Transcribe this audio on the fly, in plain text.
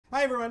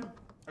Hi everyone,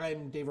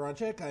 I'm Dave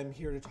Aronchick. I'm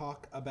here to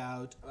talk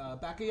about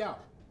Bacalhau,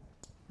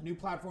 a new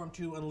platform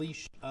to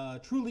unleash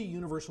truly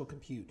universal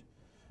compute.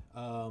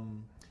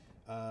 I'm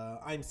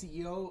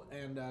CEO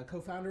and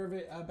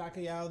co-founder of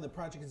Bacalhau. The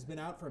project has been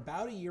out for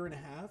about a year and a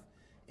half,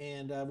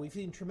 and we've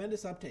seen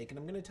tremendous uptake. And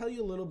I'm going to tell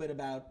you a little bit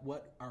about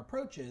what our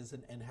approach is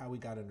and how we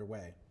got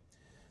underway.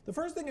 The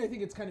first thing I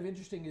think it's kind of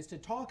interesting is to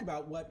talk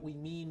about what we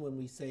mean when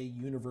we say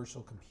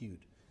universal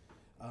compute.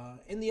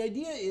 And the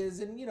idea is,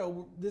 and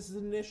this is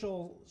an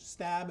initial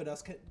stab at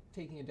us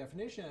taking a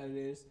definition out of it,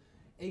 is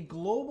a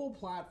global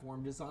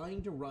platform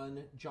designed to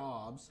run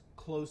jobs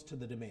close to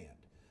the demand.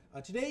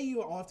 Today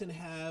you often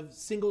have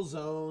single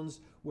zones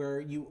where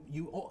you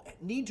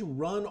need to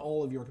run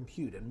all of your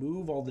compute and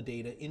move all the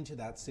data into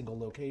that single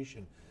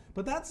location.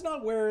 But that's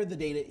not where the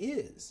data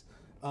is.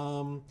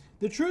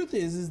 The truth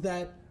is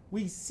that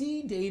we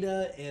see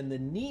data and the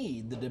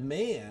need, the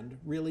demand,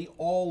 really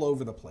all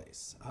over the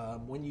place.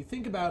 When you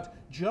think about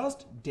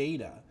just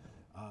data,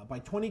 by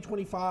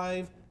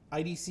 2025,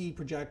 IDC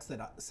projects that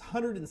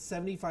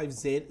 175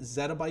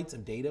 zettabytes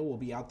of data will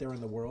be out there in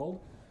the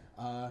world,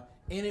 and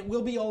it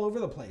will be all over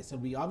the place. It'll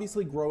be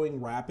obviously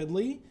growing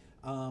rapidly,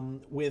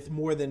 with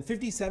more than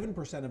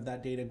 57% of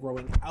that data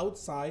growing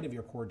outside of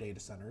your core data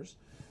centers.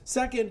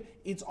 Second,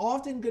 it's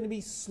often going to be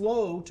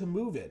slow to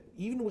move it.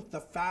 Even with the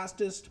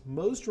fastest,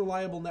 most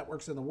reliable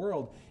networks in the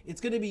world,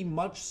 it's going to be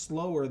much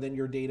slower than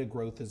your data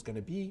growth is going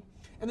to be.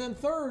 And then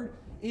third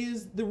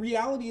is the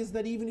reality is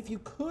that even if you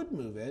could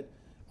move it,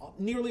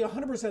 nearly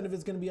 100% of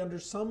it's going to be under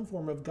some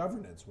form of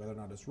governance, whether or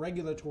not it's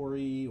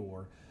regulatory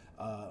or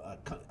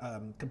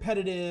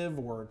competitive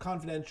or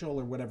confidential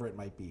or whatever it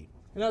might be.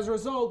 And as a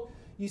result,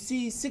 you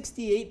see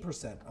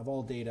 68% of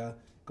all data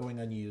going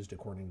unused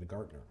according to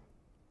Gartner.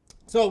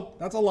 So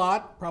that's a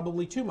lot,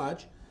 probably too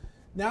much.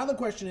 Now the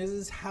question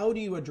is how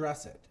do you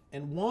address it?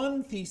 And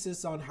one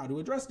thesis on how to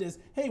address it is,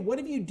 hey, what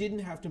if you didn't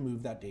have to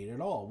move that data at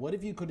all? What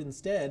if you could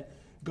instead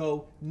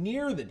go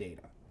near the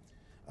data?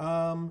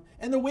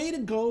 And the way to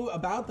go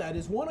about that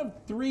is one of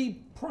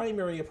three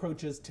primary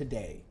approaches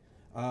today.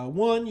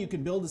 One, you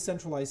can build a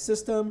centralized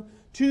system.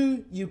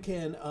 Two, you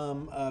can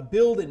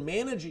build and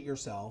manage it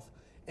yourself.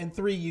 And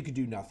three, you could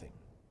do nothing.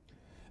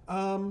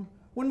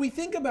 When we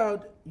think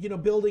about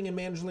building and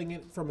managing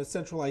it from a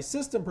centralized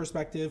system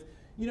perspective,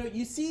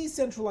 you see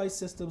centralized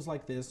systems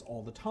like this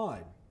all the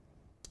time,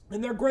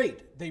 and they're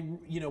great.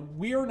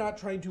 We are not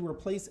trying to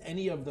replace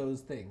any of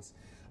those things.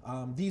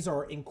 These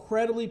are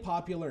incredibly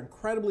popular,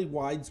 incredibly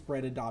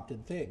widespread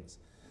adopted things.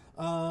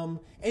 And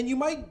you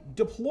might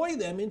deploy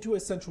them into a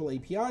central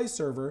API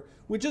server,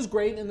 which is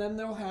great, and then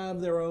they'll have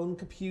their own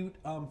compute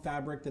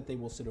fabric that they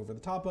will sit over the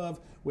top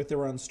of with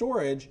their own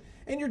storage,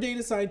 and your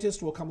data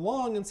scientist will come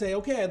along and say,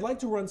 okay, I'd like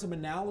to run some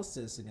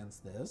analysis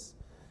against this.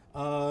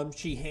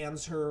 She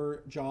hands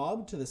her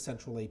job to the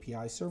central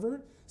API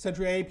server.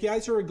 Central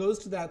API server goes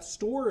to that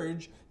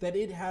storage that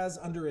it has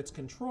under its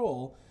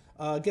control,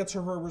 gets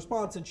her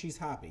response, and she's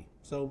happy.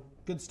 So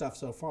good stuff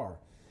so far.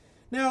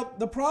 Now,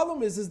 the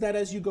problem is that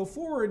as you go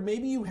forward,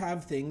 maybe you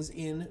have things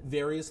in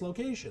various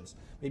locations.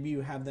 Maybe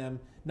you have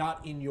them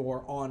not in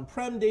your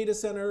on-prem data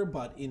center,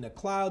 but in a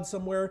cloud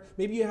somewhere.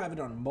 Maybe you have it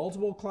on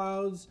multiple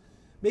clouds.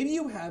 Maybe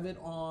you have it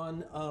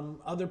on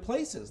other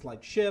places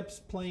like ships,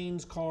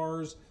 planes,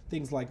 cars,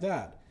 things like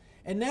that.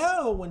 And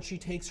now when she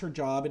takes her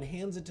job and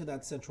hands it to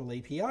that central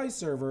API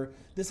server,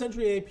 the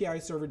central API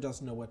server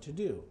doesn't know what to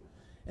do.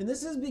 And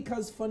this is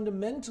because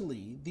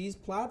fundamentally, these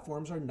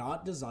platforms are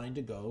not designed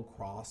to go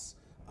across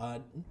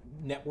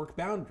network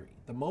boundary.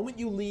 The moment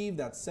you leave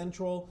that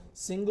central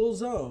single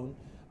zone,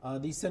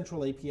 these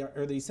central API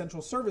or these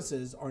central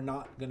services are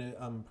not going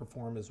to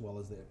perform as well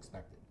as they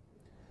expected.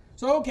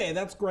 So okay,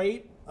 that's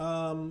great.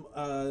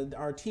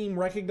 Our team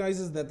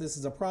recognizes that this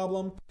is a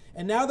problem,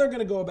 and now they're going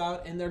to go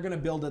about and they're going to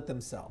build it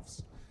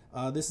themselves.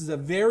 This is a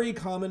very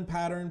common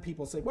pattern.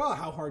 People say, well,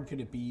 how hard could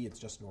it be? It's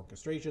just an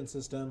orchestration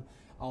system.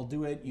 I'll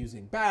do it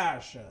using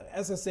Bash,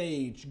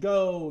 SSH,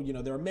 Go.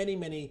 There are many,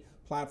 many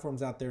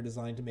platforms out there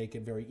designed to make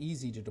it very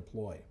easy to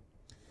deploy.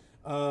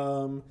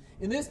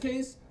 In this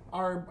case,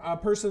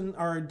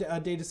 our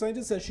data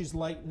scientist says she's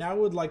now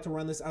would like to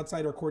run this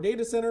outside our core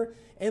data center,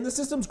 and the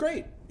system's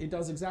great. It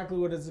does exactly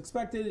what is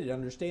expected. It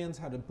understands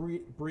how to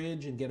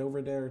bridge and get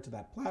over there to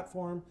that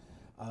platform.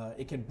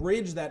 It can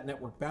bridge that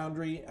network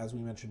boundary, as we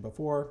mentioned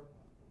before.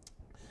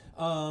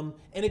 And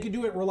it can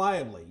do it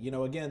reliably.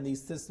 Again,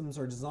 these systems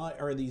are designed,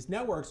 or these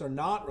networks are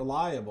not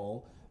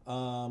reliable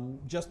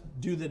just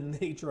due to the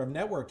nature of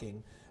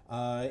networking.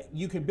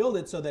 You can build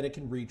it so that it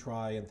can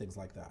retry and things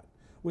like that,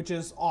 which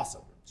is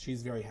awesome.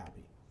 She's very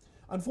happy.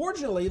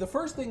 Unfortunately, the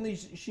first thing that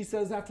she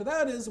says after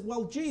that is,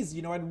 well, geez,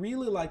 I'd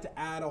really like to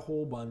add a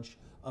whole bunch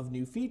of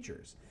new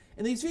features.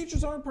 And these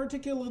features aren't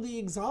particularly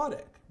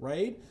exotic,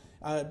 right?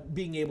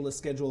 Being able to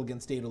schedule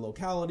against data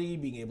locality,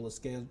 being able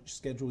to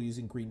schedule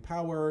using green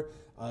power,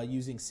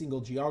 using single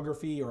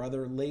geography or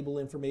other label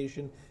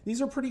information.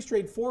 These are pretty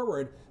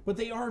straightforward, but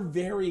they are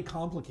very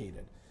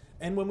complicated.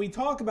 And when we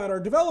talk about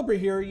our developer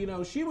here,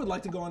 she would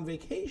like to go on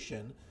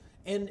vacation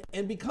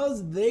And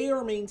because they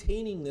are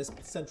maintaining this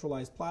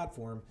centralized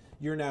platform,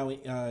 you're now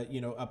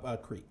up a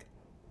creek.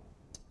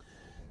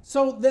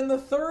 So then the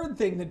third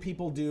thing that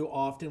people do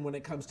often when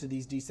it comes to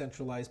these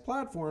decentralized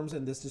platforms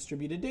and this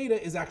distributed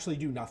data is actually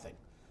do nothing.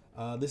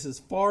 This is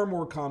far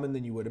more common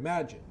than you would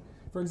imagine.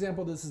 For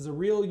example, this is a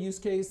real use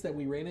case that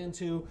we ran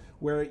into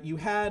where you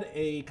had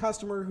a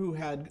customer who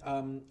had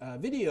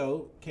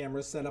video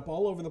cameras set up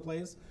all over the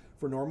place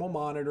for normal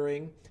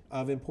monitoring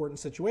of important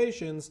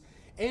situations,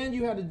 and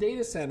you had a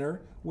data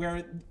center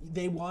where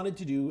they wanted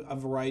to do a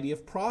variety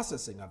of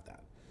processing of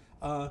that.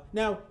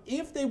 Now,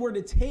 if they were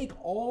to take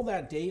all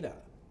that data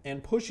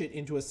and push it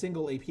into a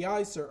single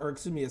API,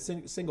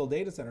 single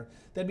data center,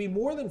 that'd be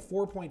more than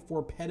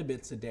 4.4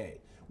 petabits a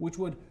day, which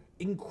would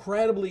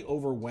incredibly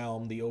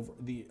overwhelm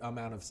the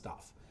amount of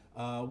stuff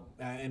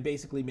and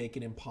basically make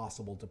it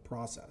impossible to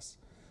process.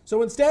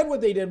 So instead,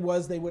 what they did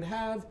was they would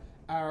have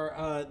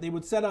they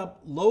would set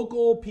up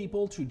local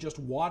people to just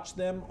watch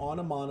them on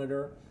a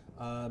monitor.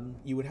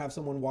 You would have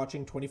someone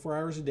watching 24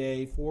 hours a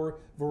day for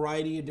a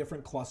variety of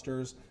different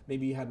clusters.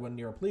 Maybe you had one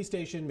near a police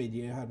station, maybe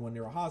you had one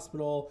near a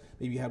hospital,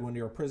 maybe you had one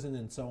near a prison,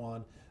 and so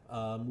on,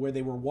 where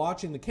they were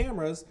watching the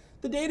cameras.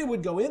 The data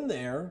would go in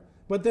there,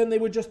 but then they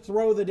would just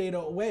throw the data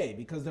away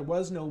because there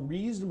was no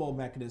reasonable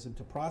mechanism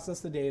to process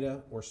the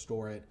data or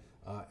store it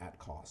at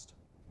cost.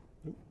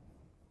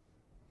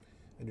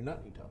 I do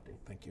not need to update,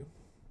 thank you.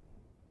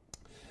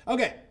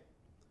 Okay,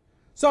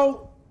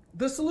 so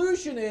the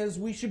solution is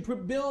we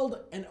should build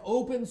an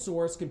open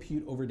source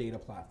compute over data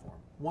platform,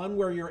 one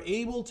where you're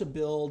able to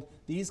build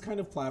these kind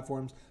of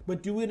platforms,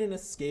 but do it in a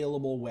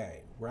scalable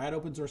way. We're at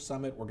Open Source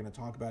Summit, we're going to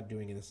talk about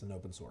doing this in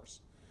open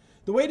source.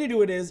 The way to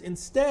do it is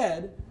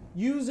instead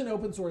use an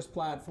open source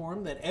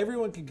platform that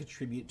everyone can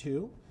contribute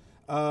to.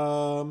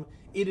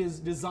 It is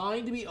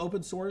designed to be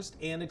open sourced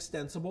and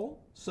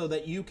extensible so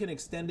that you can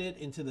extend it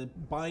into the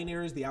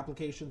binaries, the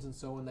applications, and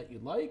so on that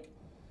you'd like.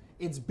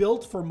 It's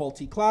built for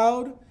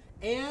multi-cloud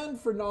and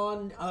for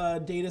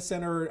non-data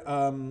center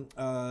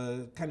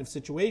kind of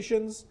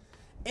situations.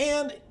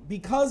 And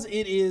because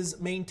it is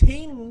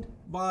maintained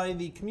by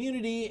the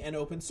community and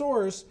open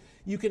source,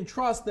 you can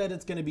trust that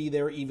it's going to be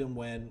there even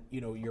when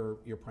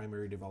your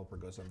primary developer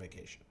goes on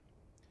vacation.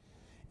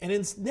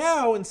 And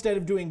now, instead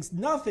of doing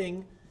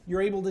nothing,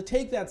 you're able to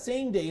take that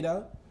same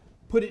data,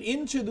 put it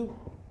into the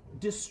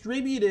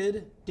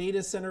distributed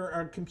data center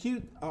or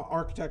compute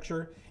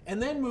architecture,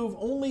 and then move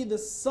only the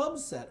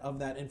subset of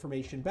that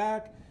information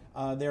back,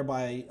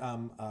 thereby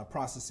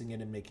processing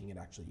it and making it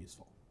actually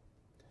useful.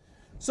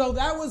 So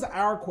that was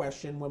our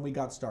question when we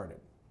got started.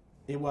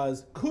 It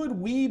was, could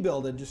we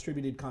build a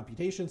distributed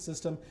computation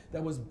system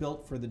that was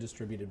built for the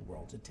distributed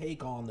world to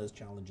take on those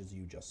challenges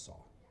you just saw?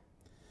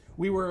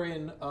 We were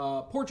in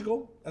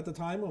Portugal at the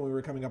time when we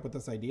were coming up with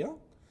this idea.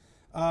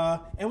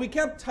 And we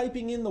kept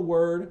typing in the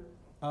word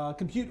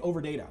compute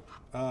over data,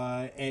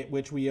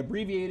 which we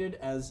abbreviated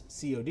as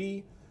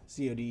COD.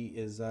 COD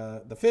is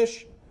the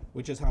fish,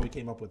 which is how we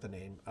came up with the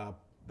name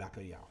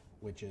Bacalhau,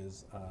 which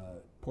is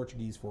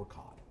Portuguese for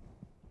cod.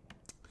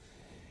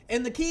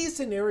 And the key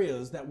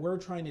scenarios that we're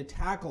trying to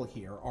tackle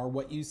here are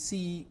what you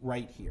see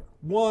right here.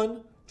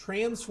 1,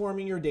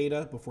 transforming your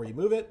data before you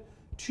move it.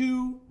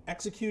 2,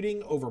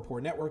 executing over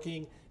poor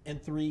networking. And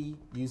 3,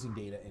 using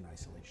data in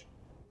isolation.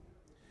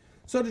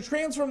 So to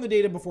transform the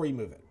data before you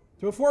move it.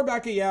 So before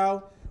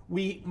Bacalhau,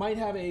 we might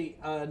have a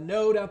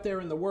node out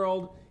there in the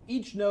world.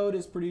 Each node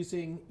is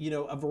producing,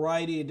 a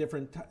variety of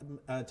different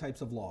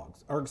types of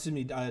logs, or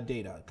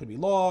data. It could be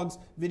logs,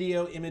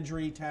 video,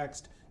 imagery,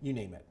 text, you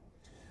name it.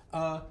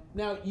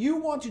 Now, you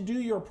want to do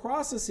your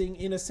processing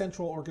in a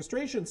central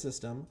orchestration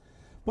system,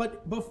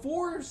 but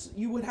before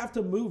you would have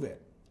to move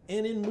it.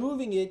 And in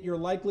moving it, you're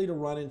likely to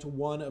run into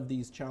one of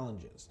these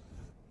challenges.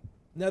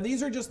 Now,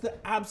 these are just the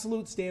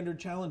absolute standard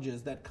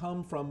challenges that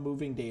come from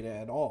moving data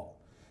at all.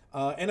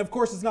 And of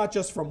course, it's not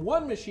just from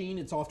one machine,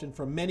 it's often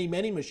from many,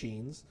 many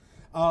machines,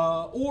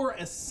 or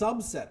a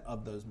subset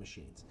of those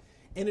machines.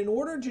 And in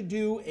order to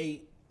do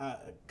a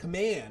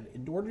command,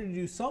 in order to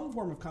do some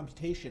form of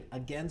computation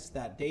against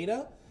that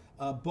data,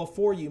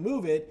 before you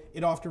move it,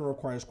 it often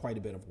requires quite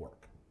a bit of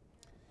work.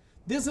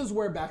 This is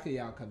where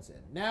Bacalhau comes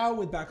in. Now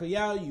with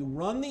Bacalhau, you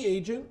run the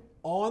agent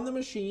on the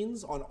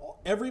machines, on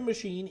every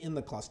machine in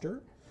the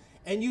cluster,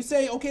 and you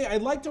say, okay,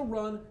 I'd like to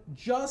run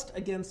just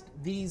against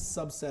these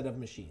subset of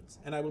machines,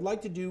 and I would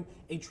like to do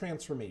a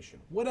transformation,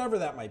 whatever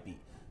that might be.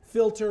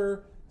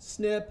 Filter,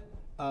 snip,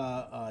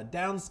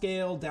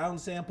 downscale,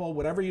 downsample,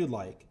 whatever you'd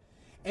like,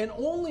 and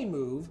only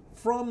move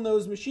from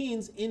those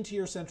machines into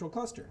your central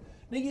cluster.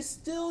 Now, you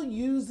still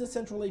use the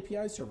central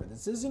API server.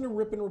 This isn't a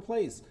rip and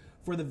replace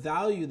for the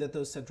value that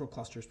those central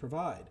clusters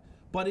provide.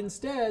 But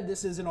instead,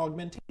 this is an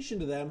augmentation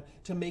to them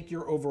to make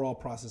your overall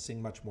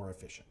processing much more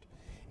efficient.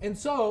 And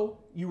so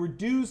you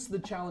reduce the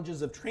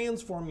challenges of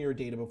transforming your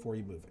data before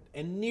you move it.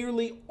 And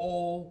nearly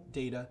all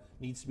data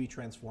needs to be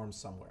transformed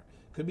somewhere.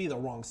 Could be the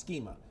wrong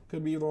schema,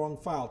 could be the wrong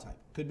file type,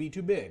 could be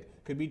too big,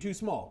 could be too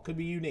small, could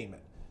be you name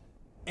it.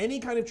 Any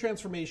kind of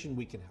transformation,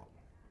 we can help.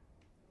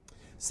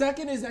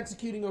 Second is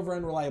executing over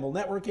unreliable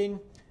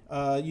networking.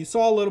 You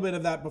saw a little bit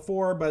of that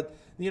before, but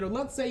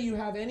let's say you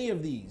have any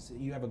of these.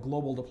 You have a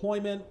global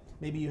deployment.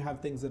 Maybe you have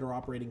things that are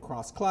operating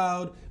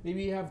cross-cloud.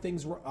 Maybe you have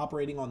things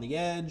operating on the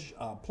edge,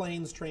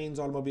 planes, trains,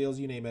 automobiles,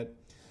 you name it.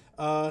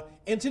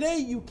 And today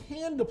you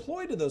can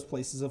deploy to those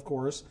places, of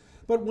course,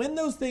 but when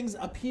those things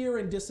appear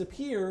and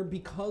disappear,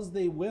 because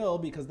they will,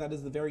 because that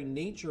is the very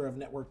nature of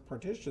network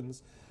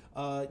partitions,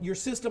 your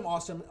system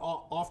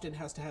often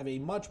has to have a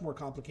much more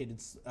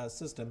complicated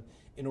system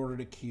in order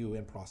to queue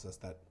and process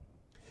that.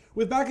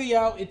 With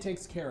Bacalhau, it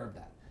takes care of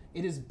that.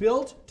 It is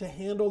built to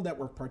handle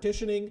network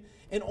partitioning,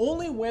 and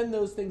only when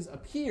those things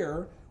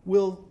appear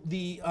will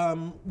the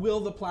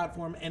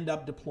platform end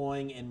up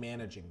deploying and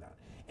managing that.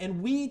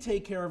 And we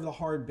take care of the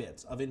hard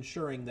bits of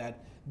ensuring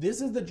that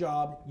this is the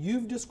job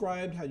you've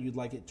described how you'd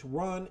like it to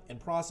run and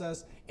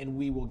process, and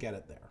we will get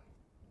it there.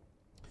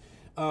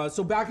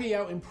 So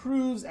Bacalhau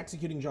improves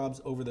executing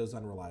jobs over those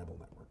unreliable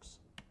networks.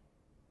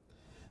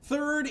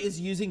 Third is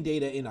using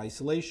data in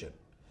isolation.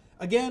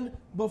 Again,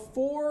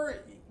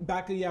 before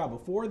Bacalhau,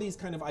 before these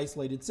kind of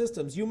isolated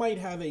systems, you might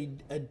have a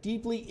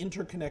deeply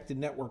interconnected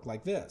network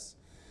like this.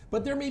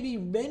 But there may be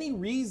many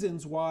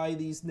reasons why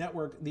these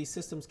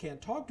systems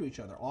can't talk to each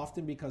other,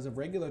 often because of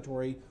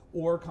regulatory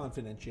or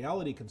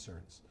confidentiality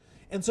concerns.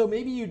 And so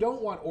maybe you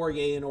don't want org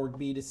A and org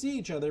B to see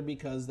each other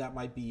because that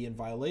might be in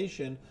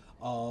violation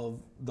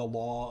of the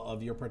law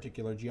of your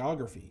particular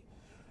geography.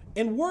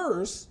 And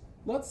worse,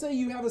 let's say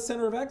you have a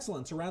center of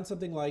excellence around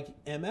something like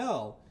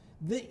ML.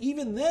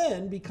 Even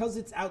then, because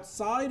it's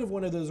outside of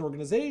one of those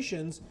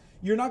organizations,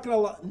 you're not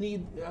going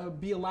to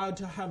be allowed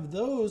to have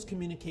those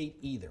communicate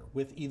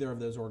with either of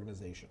those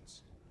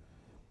organizations.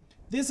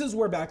 This is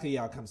where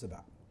Bacalhau comes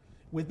about.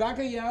 With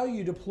Bacalhau,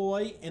 you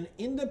deploy an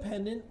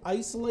independent,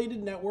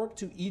 isolated network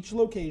to each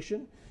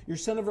location. Your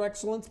center of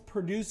excellence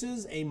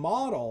produces a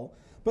model,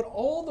 but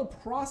all the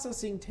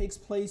processing takes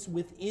place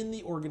within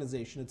the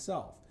organization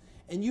itself.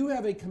 And you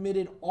have a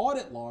committed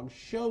audit log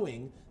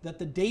showing that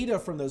the data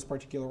from those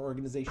particular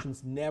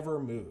organizations never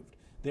moved,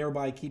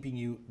 thereby keeping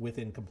you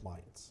within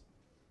compliance.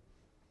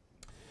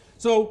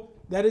 So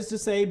that is to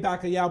say,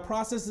 Bacalhau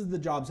processes the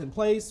jobs in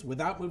place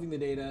without moving the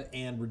data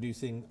and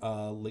reducing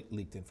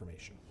leaked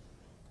information.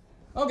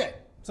 Okay,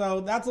 so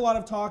that's a lot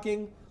of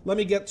talking. Let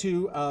me get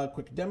to a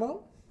quick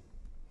demo.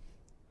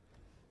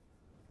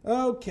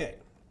 Okay,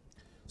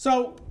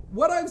 so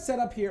what I've set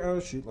up here, oh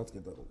shoot, let's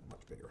get that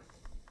much bigger.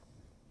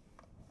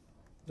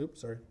 Oops,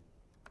 sorry.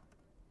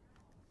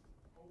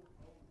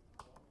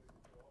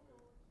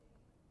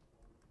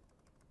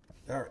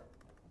 All right.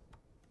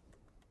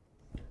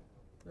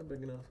 Not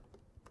big enough.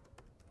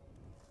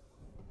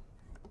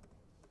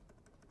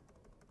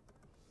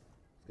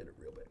 Let's get it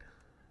real big.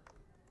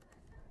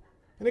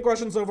 Any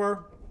questions so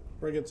far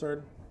before I get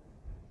started?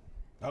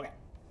 Okay.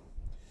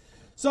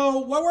 So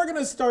what we're going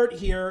to start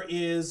here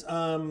is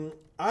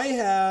I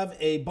have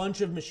a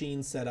bunch of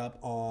machines set up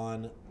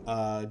on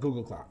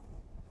Google Cloud.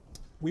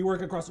 We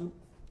work across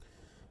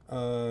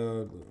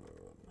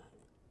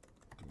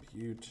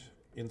compute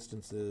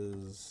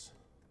instances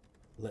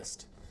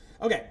list.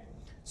 Okay,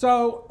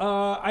 so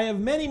I have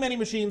many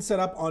machines set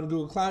up on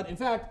Google Cloud. In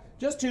fact,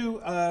 just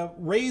to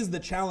raise the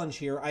challenge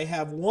here, I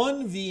have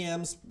one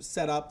VM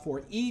set up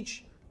for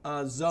each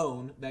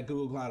zone that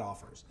Google Cloud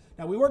offers.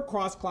 Now we work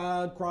cross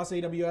cloud, cross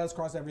AWS,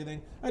 cross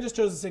everything. I just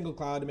chose a single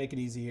cloud to make it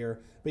easy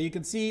here, but you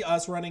can see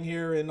us running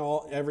here in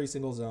every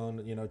single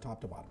zone,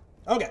 top to bottom.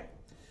 Okay,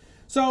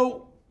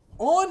 so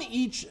on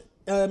each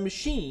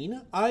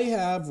machine, I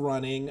have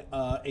running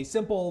a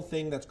simple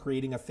thing that's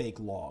creating a fake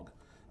log.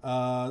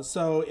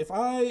 So if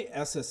I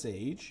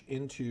SSH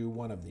into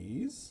one of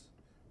these,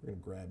 we're going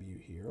to grab you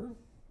here,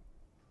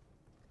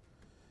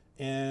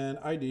 and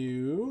I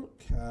do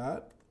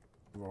cat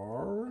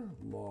var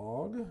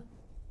log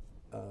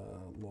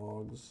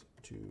logs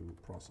to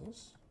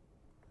process.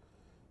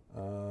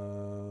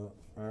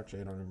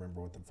 Actually, I don't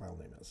remember what the file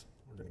name is.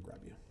 We're going to grab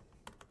you.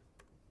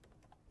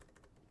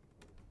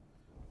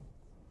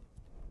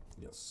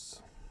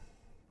 Yes.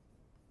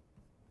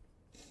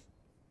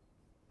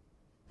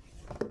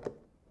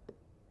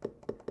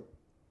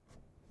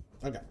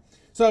 Okay,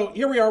 so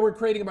here we are. We're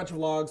creating a bunch of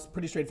logs,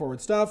 pretty straightforward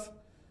stuff.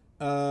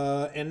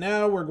 And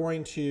now we're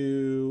going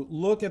to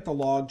look at the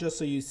log just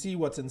so you see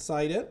what's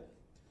inside it.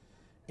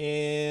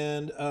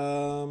 And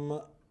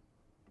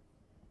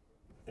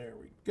there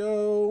we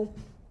go.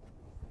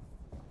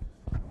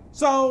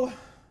 So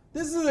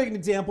this is an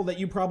example that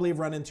you probably have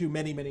run into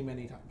many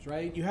times,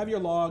 right? You have your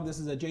log. This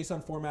is a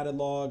JSON formatted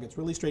log. It's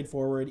really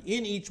straightforward.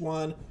 In each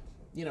one,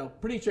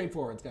 pretty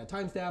straightforward. It's got a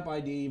timestamp,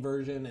 ID,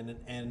 version,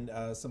 and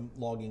some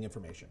logging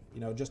information,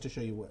 just to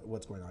show you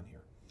what's going on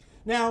here.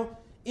 Now,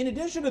 in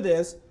addition to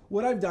this,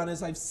 what I've done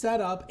is I've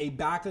set up a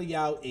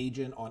Bacalhau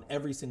agent on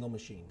every single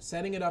machine.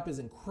 Setting it up is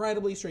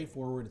incredibly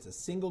straightforward. It's a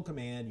single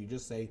command. You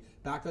just say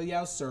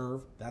Bacalhau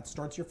serve. That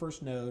starts your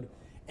first node.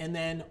 And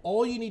then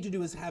all you need to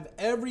do is have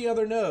every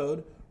other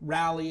node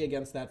rally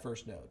against that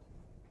first node.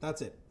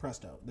 That's it,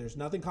 presto. There's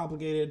nothing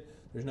complicated.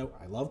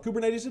 I love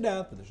Kubernetes to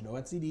death, but there's no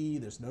etcd,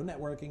 there's no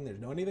networking, there's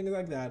no anything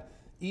like that.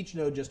 Each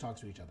node just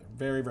talks to each other.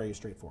 Very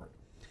straightforward.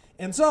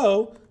 And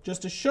so,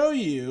 just to show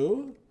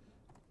you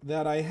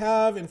that I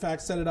have, in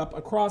fact, set it up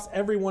across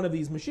every one of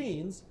these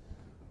machines,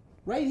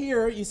 right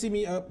here, you see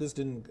me, oh, this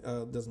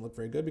doesn't look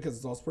very good because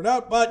it's all spread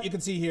out, but you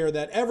can see here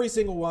that every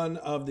single one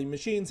of the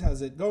machines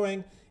has it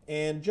going.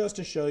 And just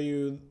to show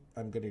you,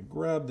 I'm going to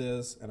grab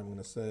this and I'm going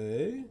to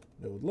say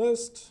node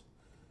list,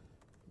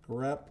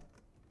 grep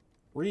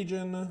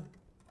region,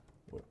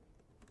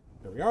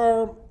 there we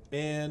are,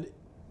 and it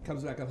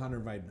comes back with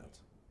 105 nodes.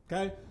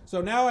 Okay,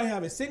 so now I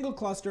have a single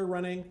cluster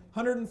running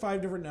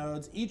 105 different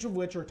nodes, each of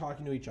which are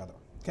talking to each other.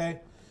 Okay,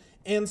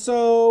 and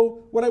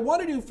so what I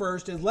want to do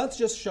first is let's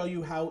just show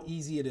you how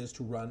easy it is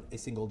to run a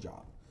single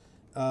job.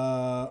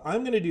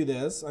 I'm going to do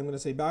this. I'm going to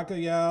say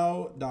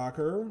Bacalhau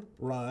docker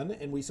run,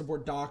 and we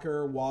support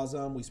Docker,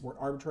 Wasm, we support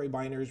arbitrary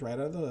binaries right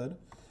out of the hood.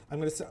 I'm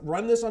going to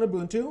run this on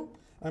Ubuntu.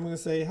 I'm going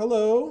to say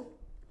hello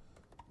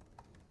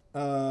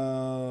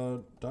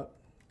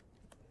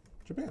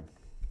Japan.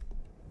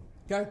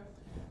 Okay.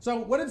 So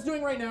what it's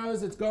doing right now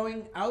is it's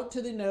going out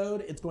to the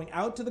node, it's going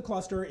out to the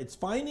cluster, it's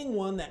finding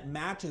one that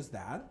matches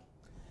that,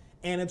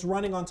 and it's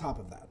running on top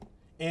of that.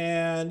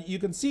 And you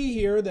can see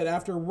here that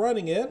after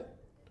running it,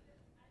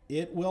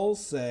 it will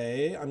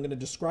say, I'm going to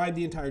describe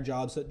the entire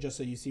job just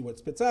so you see what it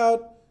spits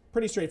out.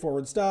 Pretty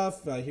straightforward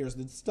stuff. Here's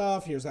the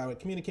stuff. Here's how it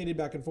communicated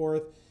back and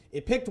forth.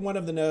 It picked one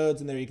of the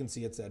nodes, and there you can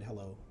see it said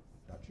hello,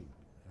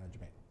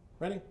 Japan.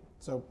 Ready?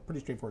 So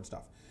pretty straightforward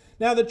stuff.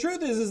 Now the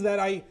truth is that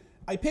I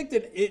picked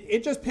it.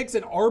 It just picks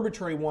an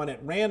arbitrary one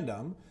at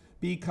random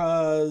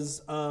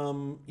because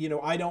you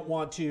know, I don't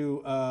want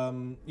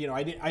to you know,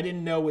 I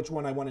didn't know which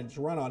one I wanted it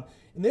to run on.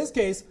 In this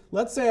case,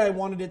 let's say I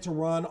wanted it to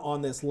run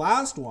on this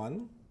last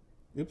one.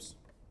 Oops.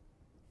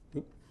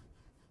 Oop.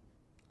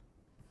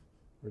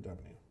 Where'd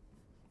that be?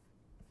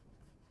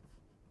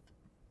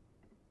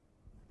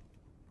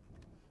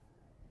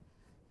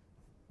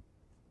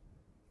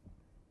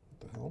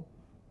 What the hell?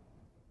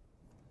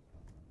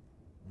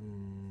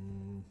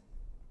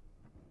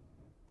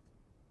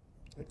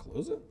 Did I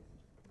close it?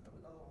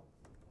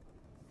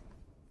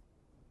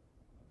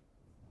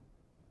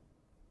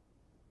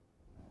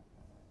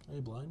 Are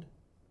you blind?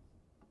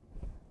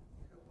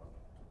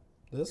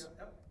 This?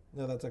 Yep.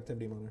 No, that's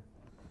activity monitor.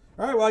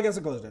 All right, well, I guess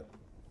I closed it.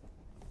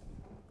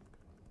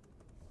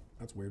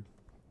 That's weird.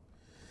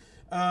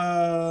 Where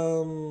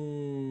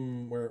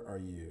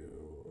are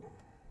you?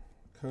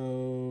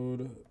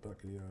 Code,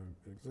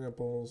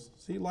 examples.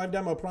 See, live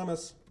demo,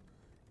 promise.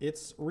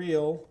 It's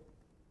real.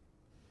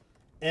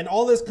 And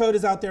all this code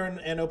is out there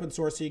and open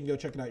source, so you can go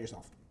check it out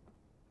yourself.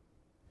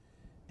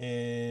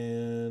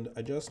 And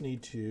I just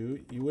need to,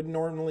 you wouldn't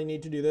normally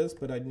need to do this,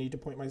 but I'd need to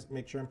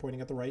make sure I'm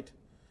pointing at the right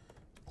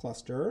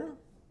cluster.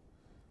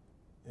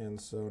 And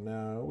so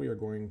now we are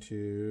going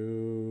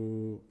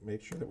to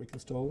make sure that we can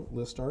still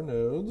list our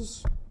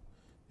nodes.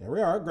 There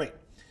we are, great.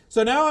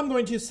 So now I'm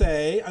going to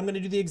say, I'm going to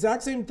do the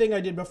exact same thing I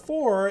did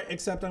before,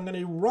 except I'm going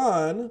to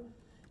run,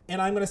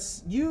 and I'm going to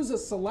use a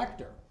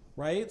selector,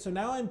 right? So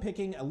now I'm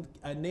picking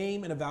a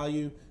name and a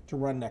value to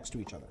run next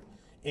to each other.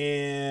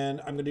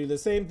 And I'm going to do the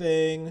same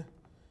thing,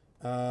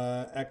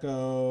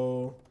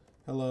 echo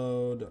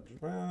hello,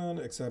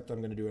 except I'm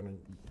going to do it on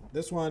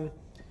this one.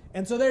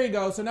 And so there you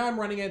go. So now I'm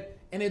running it,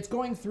 and it's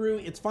going through,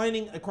 it's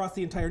finding across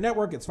the entire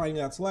network, it's finding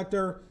that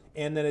selector,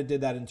 and then it did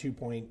that in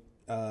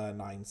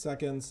 2.9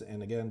 seconds.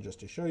 And again,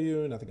 just to show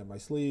you, nothing up my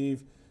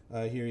sleeve,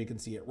 here you can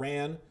see it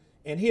ran.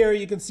 And here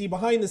you can see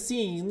behind the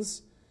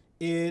scenes,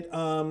 it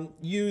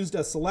used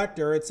a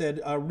selector. It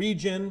said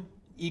region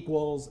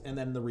equals, and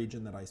then the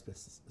region that I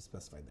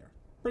specified there.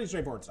 Pretty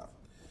straightforward stuff.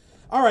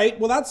 All right,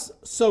 well that's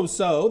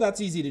so-so.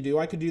 That's easy to do.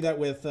 I could do that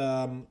with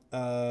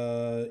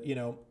you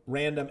know,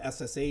 random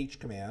SSH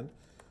command.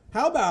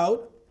 How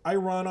about I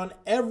run on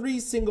every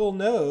single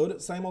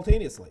node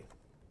simultaneously?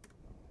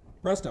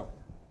 Presto.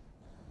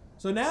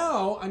 So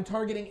now I'm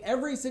targeting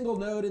every single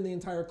node in the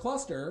entire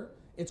cluster.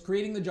 It's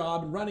creating the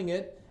job and running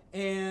it.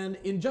 And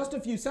in just a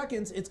few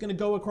seconds, it's going to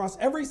go across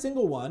every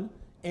single one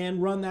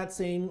and run that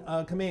same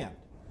command.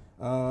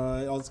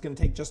 It's going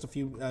to take just a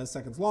few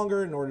seconds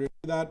longer in order to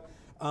do that.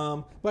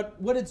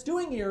 But what it's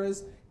doing here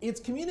is it's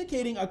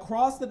communicating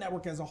across the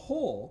network as a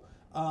whole,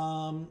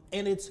 and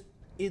it's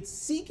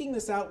seeking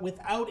this out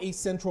without a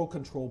central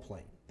control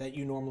plane that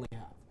you normally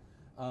have.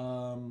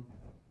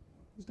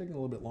 It's taking a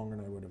little bit longer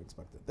than I would have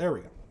expected. There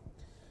we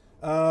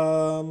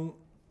go.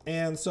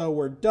 And so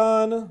we're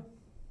done.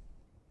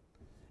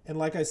 And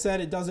like I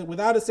said, it does it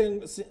without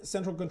a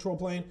central control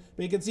plane.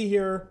 But you can see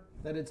here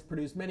that it's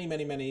produced many,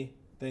 many, many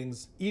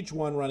things, each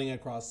one running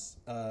across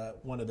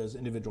one of those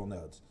individual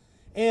nodes.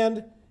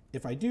 And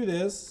if I do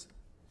this,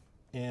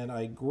 and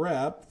I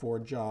grep for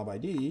job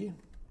ID,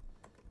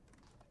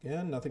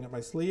 again, nothing up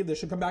my sleeve, this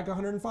should come back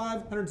 105,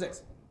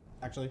 106,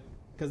 actually,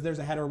 because there's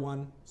a header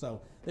one. So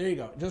there you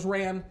go. It just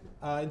ran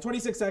in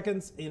 26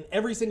 seconds in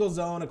every single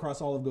zone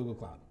across all of Google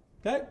Cloud.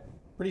 Okay?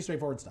 Pretty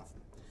straightforward stuff.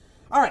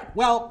 All right,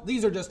 well,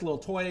 these are just little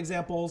toy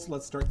examples.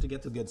 Let's start to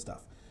get to the good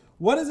stuff.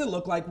 What does it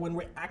look like when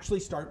we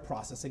actually start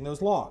processing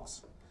those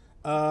logs?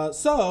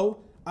 So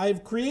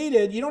I've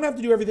created, you don't have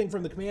to do everything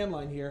from the command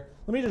line here.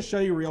 Let me just show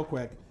you real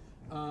quick.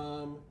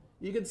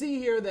 you can see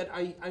here that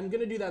I'm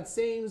going to do that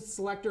same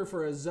selector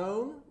for a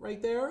zone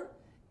right there.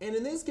 And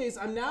in this case,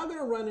 I'm now going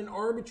to run an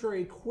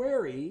arbitrary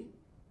query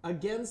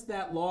against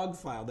that log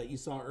file that you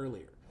saw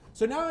earlier.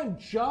 So now I'm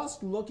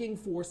just looking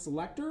for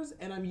selectors,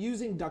 and I'm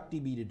using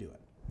DuckDB to do it.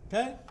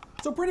 Okay?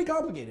 So pretty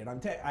complicated.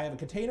 I have a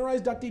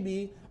containerized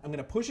DuckDB. I'm going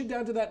to push it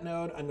down to that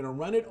node. I'm going to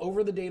run it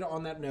over the data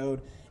on that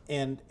node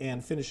and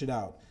finish it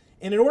out.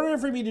 And in order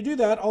for me to do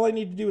that, all I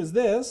need to do is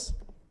this.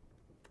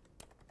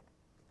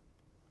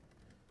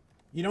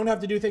 You don't have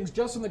to do things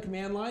just on the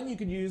command line. You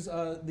could use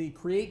the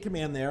create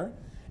command there.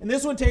 And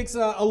this one takes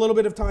a little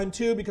bit of time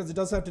too because it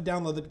does have to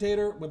download the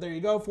container. But there you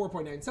go,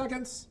 4.9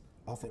 seconds.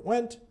 Off it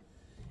went.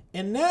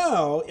 And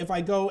now if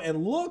I go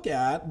and look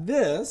at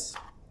this,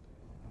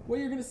 what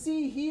you're going to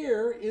see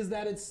here is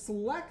that it's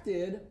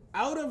selected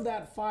out of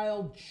that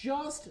file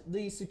just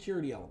the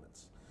security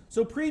elements.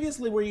 So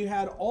previously where you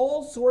had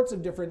all sorts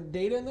of different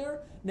data in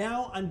there,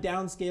 now I'm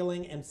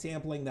downscaling and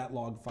sampling that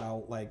log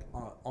file like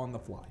on the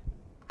fly.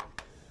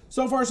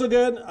 So far so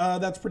good.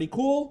 That's pretty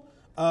cool.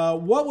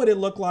 What would it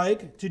look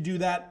like to do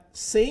that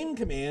same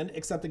command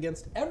except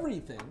against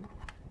everything?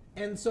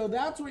 And so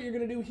that's what you're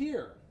going to do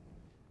here.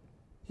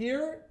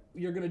 Here,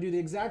 you're going to do the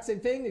exact same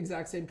thing, the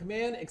exact same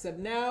command, except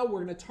now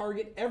we're going to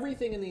target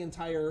everything in the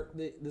entire,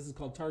 this is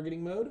called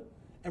targeting mode,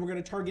 and we're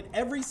going to target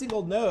every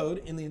single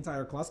node in the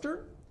entire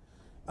cluster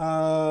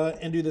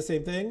and do the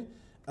same thing.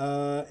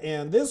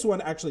 And this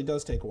one actually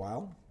does take a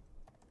while,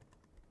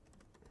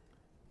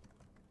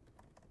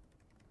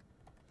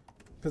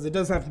 because it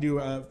does have to do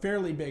a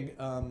fairly big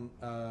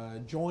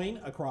join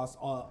across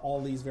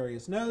all these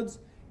various nodes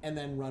and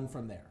then run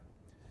from there.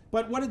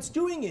 But what it's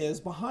doing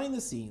is, behind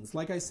the scenes,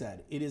 like I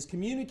said, it is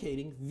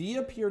communicating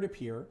via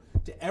peer-to-peer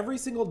to every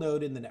single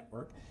node in the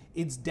network.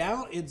 It's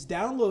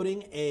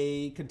downloading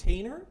a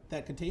container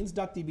that contains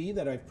DuckDB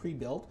that I've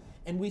pre-built,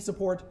 and we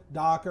support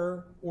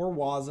Docker or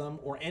WASM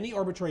or any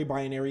arbitrary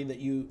binary that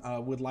you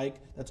would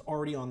like that's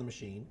already on the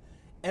machine.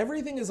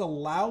 Everything is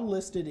allow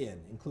listed in,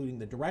 including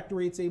the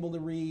directory it's able to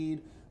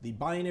read, the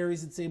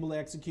binaries it's able to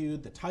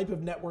execute, the type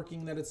of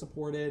networking that it's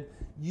supported.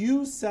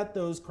 You set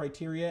those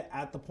criteria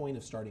at the point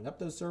of starting up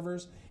those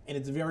servers, and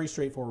it's very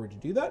straightforward to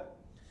do that.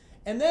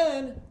 And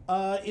then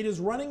it is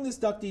running this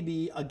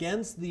DuckDB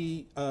against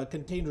the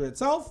container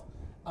itself,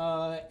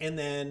 and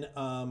then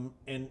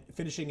and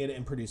finishing it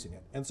and producing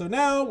it. And so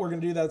now we're going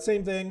to do that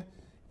same thing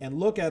and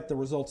look at the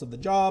results of the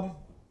job.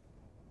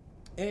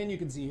 And you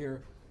can see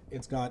here,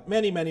 it's got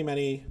many, many,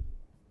 many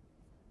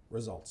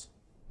results.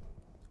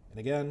 And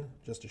again,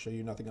 just to show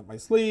you nothing up my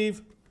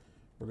sleeve,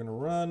 we're going to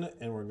run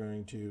and we're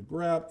going to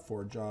grep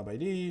for job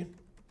ID.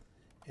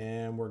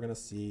 And we're going to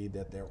see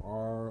that there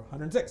are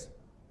 106.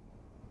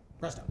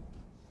 Presto.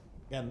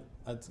 Again,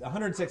 it's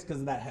 106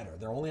 because of that header.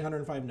 There are only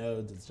 105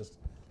 nodes. It's just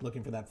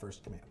looking for that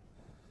first command.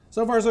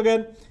 So far, so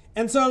good.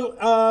 And so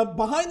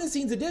behind the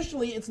scenes,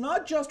 additionally, it's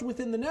not just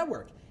within the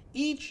network.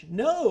 Each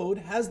node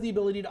has the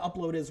ability to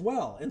upload as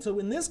well. And so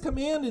in this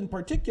command in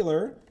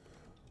particular,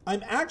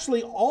 I'm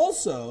actually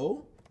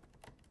also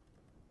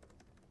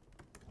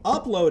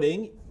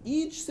uploading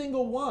each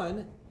single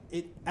one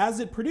as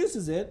it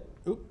produces it.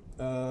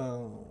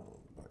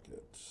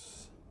 Bucket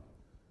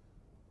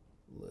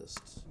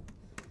list.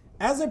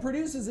 As it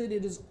produces it,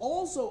 it is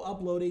also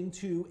uploading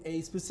to a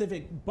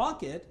specific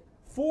bucket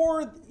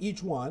for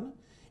each one.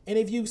 And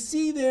if you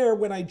see there,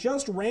 when I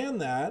just ran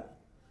that,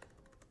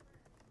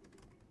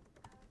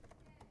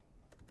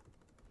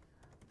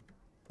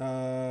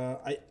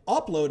 I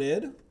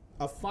uploaded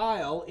a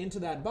file into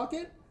that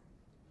bucket.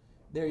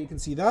 There you can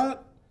see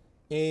that.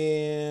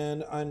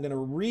 And I'm going to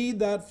read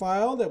that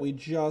file that we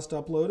just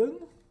uploaded.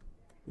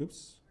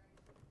 Oops.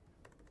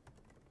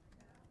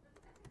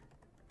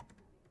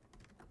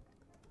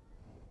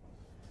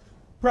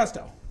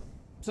 Presto.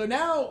 So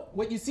now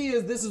what you see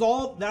is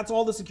that's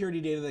all the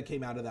security data that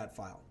came out of that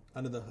file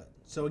under the hood.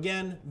 So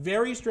again,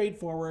 very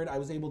straightforward. I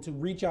was able to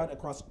reach out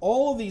across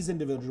all of these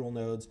individual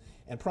nodes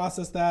and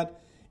process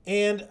that.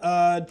 And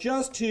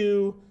just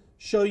to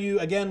show you,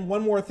 again,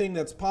 one more thing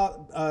that's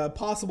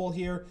possible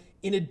here,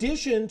 in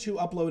addition to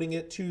uploading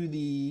it to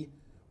the,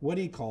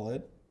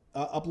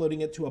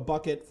 uploading it to a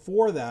bucket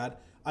for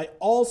that, I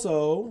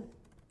also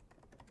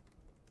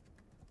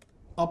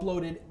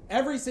uploaded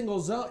every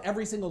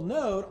single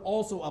node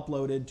also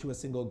uploaded to a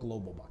single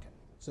global bucket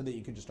so that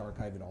you could just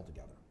archive it all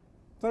together.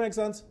 Does that make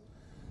sense?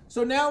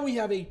 So now we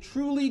have a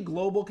truly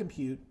global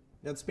compute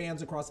that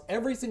spans across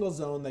every single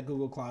zone that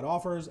Google Cloud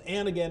offers.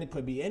 And again, it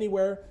could be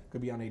anywhere, could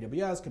be on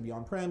AWS, could be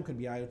on-prem, could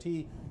be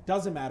IoT,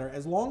 doesn't matter.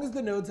 As long as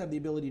the nodes have the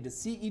ability to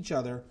see each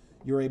other,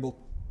 you're able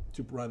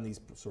to run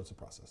these sorts of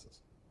processes.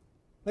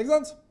 Make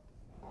sense?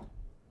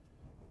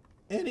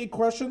 Any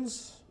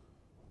questions?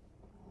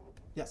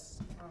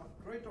 Yes?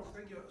 Great talk,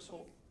 thank you.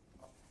 So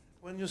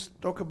when you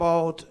talk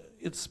about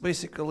it's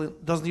basically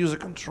doesn't use a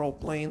control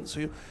plane,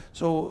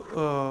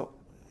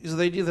 is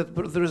the idea that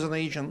there is an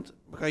agent,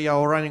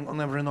 Bacalhau, running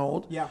on every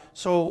node? Yeah.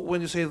 So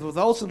when you say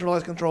without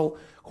centralized control,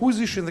 who is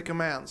issuing the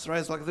commands, right?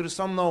 It's like there is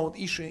some node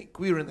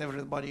querying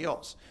everybody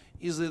else.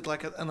 is it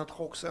like an ad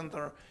hoc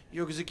center,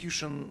 your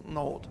execution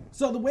node?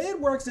 So the way it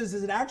works is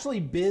it actually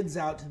bids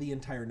out to the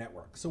entire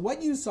network. So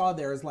what you saw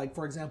there is like,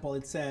 for example,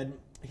 it said,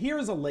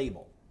 here's a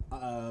label,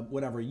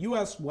 whatever,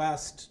 US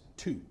West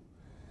 2.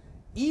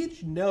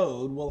 Each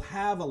node will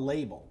have a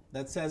label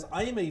that says,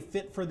 I am a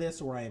fit for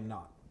this or I am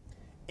not.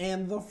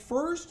 And the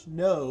first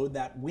node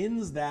that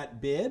wins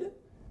that bid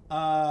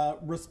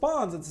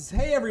responds and says,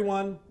 hey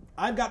everyone,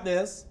 I've got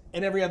this.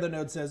 And every other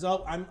node says,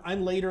 oh,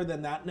 I'm later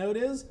than that node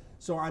is,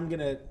 so I'm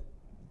gonna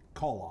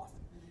call off.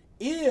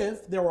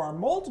 If there are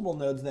multiple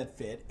nodes that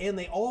fit and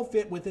they all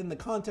fit within the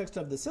context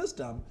of the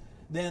system,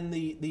 then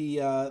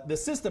the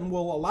system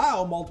will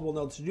allow multiple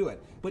nodes to do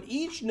it. But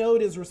each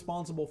node is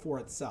responsible for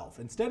itself.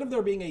 Instead of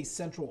there being a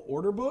central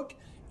order book,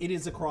 it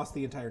is across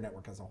the entire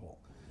network as a whole.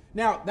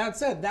 Now, that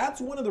said, that's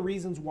one of the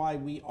reasons why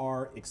we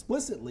are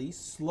explicitly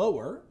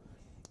slower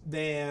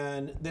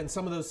than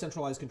some of those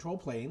centralized control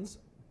planes.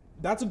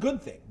 That's a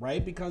good thing,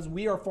 right? Because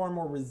we are far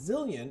more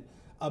resilient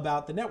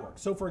about the network.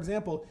 So for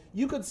example,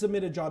 you could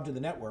submit a job to the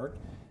network,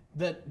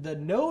 that the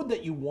node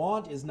that you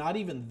want is not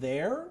even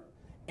there,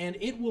 and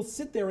it will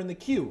sit there in the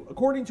queue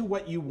according to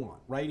what you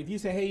want, right? If you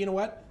say, hey, you know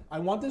what? I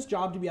want this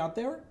job to be out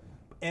there,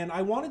 and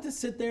I want it to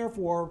sit there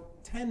for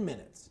 10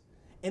 minutes.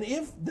 And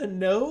if the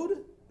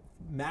node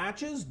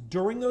matches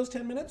during those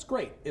 10 minutes,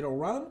 great, it'll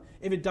run.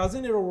 If it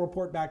doesn't, it'll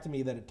report back to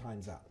me that it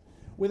times out.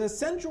 With a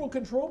central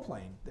control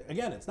plane,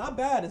 again, it's not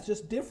bad, it's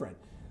just different.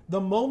 The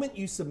moment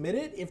you submit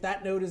it, if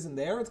that node isn't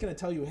there, it's going to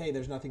tell you, hey,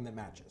 there's nothing that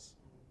matches.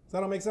 Does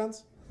that all make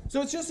sense?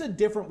 So it's just a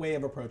different way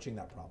of approaching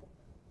that problem.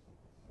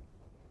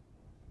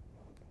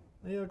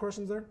 Any other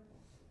questions there?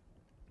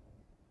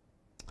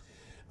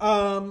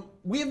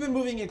 We have been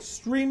moving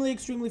extremely,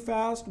 extremely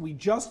fast. We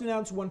just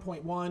announced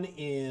 1.1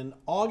 in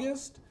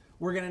August.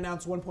 We're going to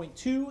announce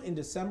 1.2 in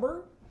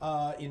December,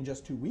 in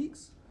just 2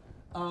 weeks.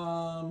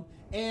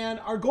 And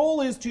our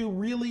goal is to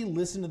really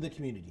listen to the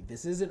community.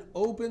 This is an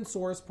open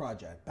source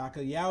project.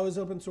 Bacalhau is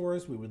open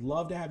source. We would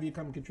love to have you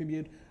come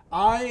contribute.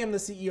 I am the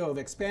CEO of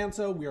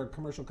Expanso. We are a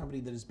commercial company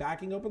that is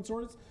backing open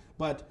source,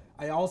 but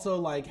I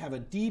also have a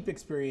deep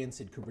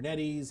experience in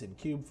Kubernetes and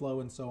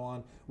Kubeflow and so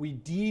on. We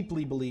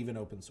deeply believe in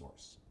open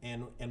source,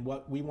 and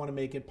what we want to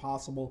make it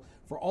possible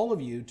for all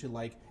of you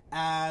to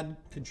add,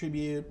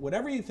 contribute,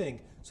 whatever you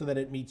think, so that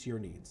it meets your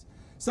needs.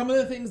 Some of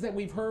the things that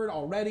we've heard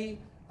already,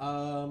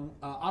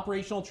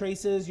 operational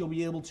traces, you'll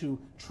be able to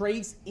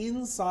trace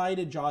inside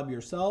a job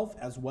yourself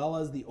as well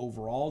as the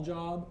overall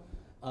job.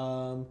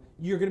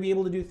 You're going to be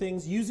able to do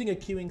things using a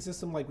queuing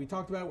system like we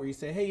talked about, where you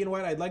say, hey, you know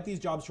what, I'd like these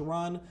jobs to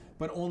run,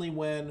 but only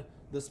when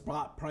the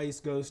spot price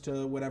goes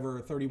to whatever,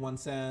 31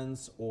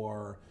 cents,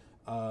 or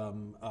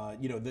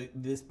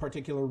this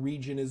particular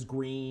region is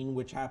green,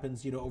 which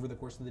happens over the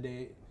course of the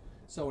day,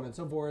 so on and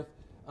so forth.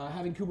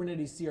 Having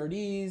Kubernetes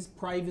CRDs,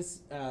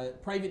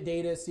 private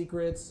data,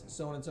 secrets,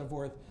 so on and so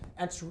forth,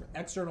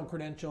 external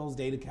credentials,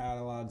 data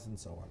catalogs, and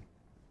so on.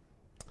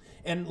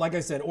 And like I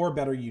said, or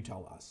better, you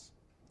tell us.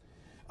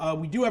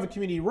 We do have a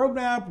community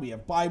roadmap. We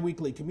have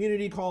bi-weekly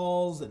community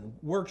calls and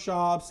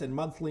workshops and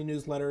monthly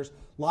newsletters.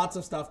 Lots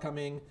of stuff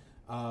coming.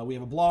 We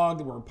have a blog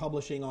that we're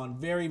publishing on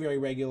very, very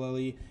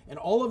regularly. And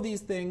all of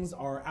these things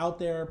are out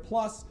there,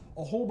 plus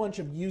a whole bunch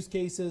of use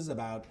cases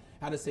about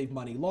how to save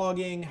money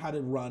logging, how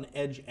to run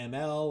Edge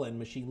ML and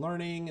machine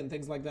learning and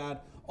things like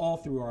that, all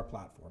through our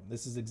platform.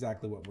 This is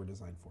exactly what we're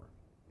designed for.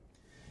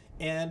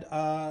 And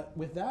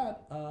with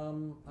that,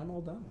 I'm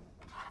all done.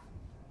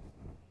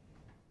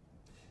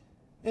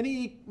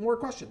 Any more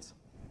questions?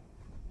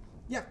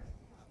 Yeah.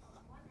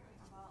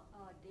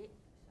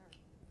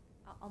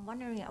 I'm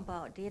wondering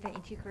about data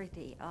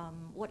integrity.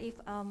 What if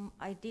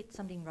I did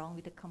something wrong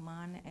with the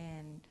command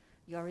and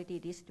you already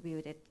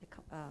distributed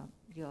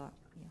your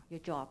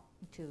job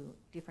to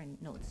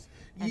different nodes?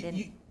 And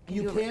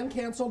you can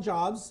cancel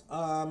jobs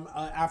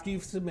after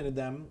you've submitted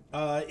them.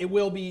 It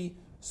will be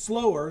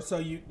slower, so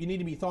you need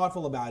to be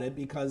thoughtful about it,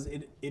 because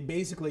it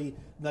basically,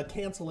 the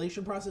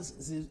cancellation process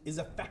is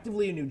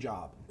effectively a new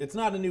job. It's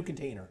not a new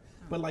container,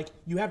 but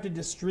you have to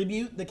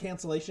distribute the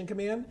cancellation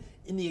command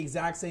in the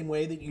exact same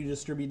way that you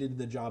distributed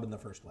the job in the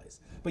first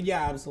place. But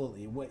yeah,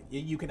 absolutely,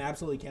 you can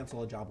absolutely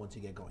cancel a job once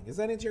you get going. Does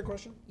that answer your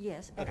question?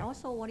 Yes, okay. And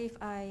also, what if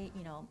I,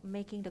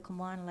 making the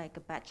command like a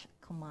batch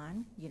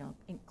command,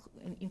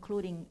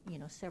 including,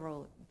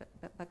 several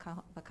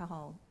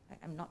Bacalhau,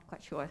 I'm not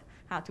quite sure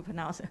how to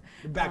pronounce it.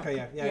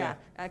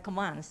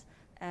 Commands.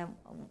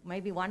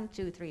 Maybe 1,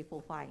 2, 3,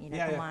 4, 5,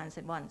 commands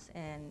at once,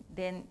 and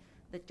then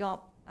the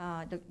job,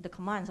 the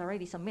commands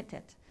already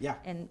submitted. Yeah.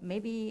 And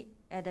maybe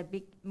at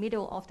the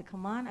middle of the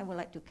command, I would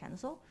like to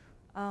cancel.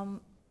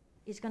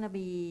 It's going to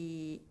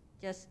be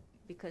just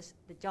because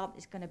the job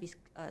is going to be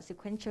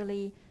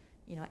sequentially,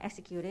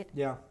 executed.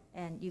 Yeah.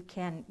 And you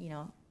can,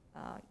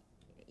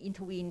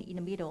 intervene in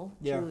the middle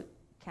to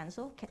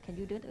cancel. Can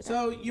you do that?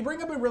 So you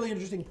bring up a really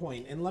interesting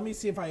point, and let me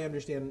see if I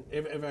understand,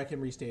 if I can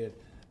restate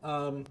it.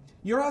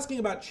 You're asking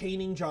about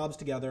chaining jobs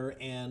together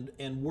and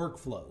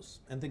workflows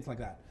and things like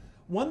that.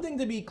 One thing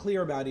to be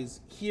clear about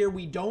is here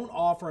we don't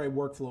offer a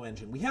workflow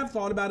engine. We have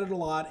thought about it a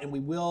lot, and we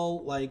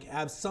will like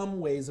have some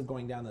ways of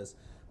going down this.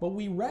 But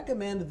we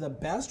recommend the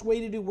best way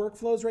to do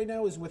workflows right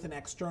now is with an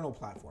external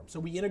platform. So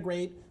we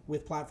integrate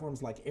with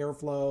platforms like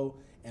Airflow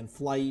and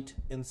Flight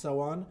and so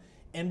on.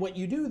 And what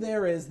you do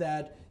there is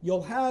that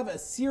you'll have a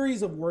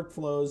series of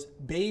workflows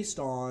based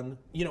on,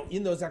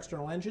 in those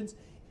external engines.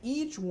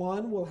 Each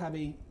one will have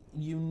a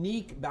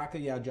unique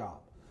Bacalhau job.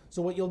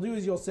 So what you'll do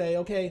is you'll say,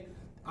 okay,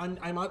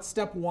 I'm at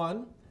step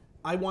 1.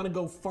 I want to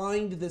go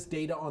find this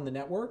data on the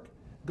network,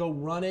 go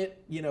run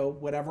it,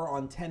 whatever,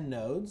 on 10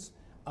 nodes,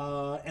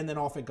 and then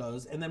off it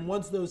goes. And then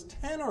once those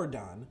 10 are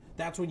done,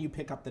 that's when you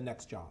pick up the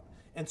next job.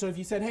 And so if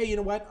you said, hey, you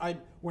know what,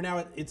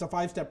 it's a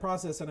 5-step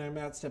process and I'm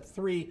at step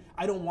 3,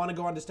 I don't want to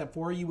go on to step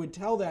 4, you would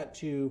tell that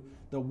to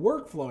the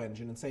workflow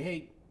engine and say,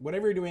 hey,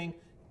 whatever you're doing,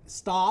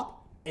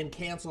 stop and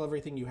cancel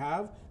everything you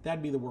have.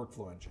 That'd be the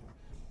workflow engine.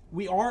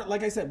 We are,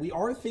 like I said, we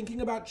are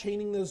thinking about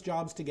chaining those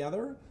jobs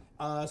together.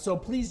 So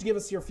please give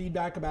us your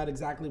feedback about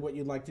exactly what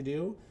you'd like to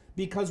do,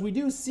 because we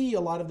do see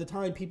a lot of the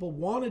time people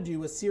want to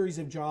do a series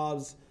of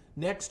jobs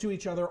next to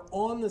each other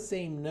on the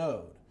same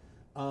node.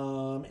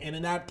 And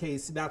in that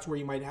case, that's where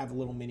you might have a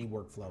little mini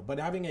workflow. But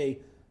having a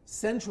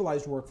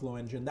centralized workflow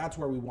engine, that's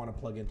where we want to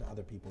plug into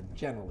other people,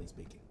 generally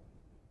speaking.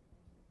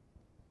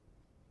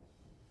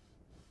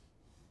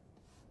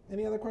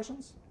 Any other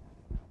questions?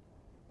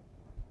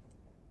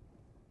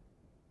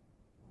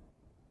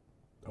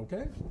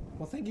 Okay.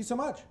 Well, thank you so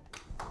much.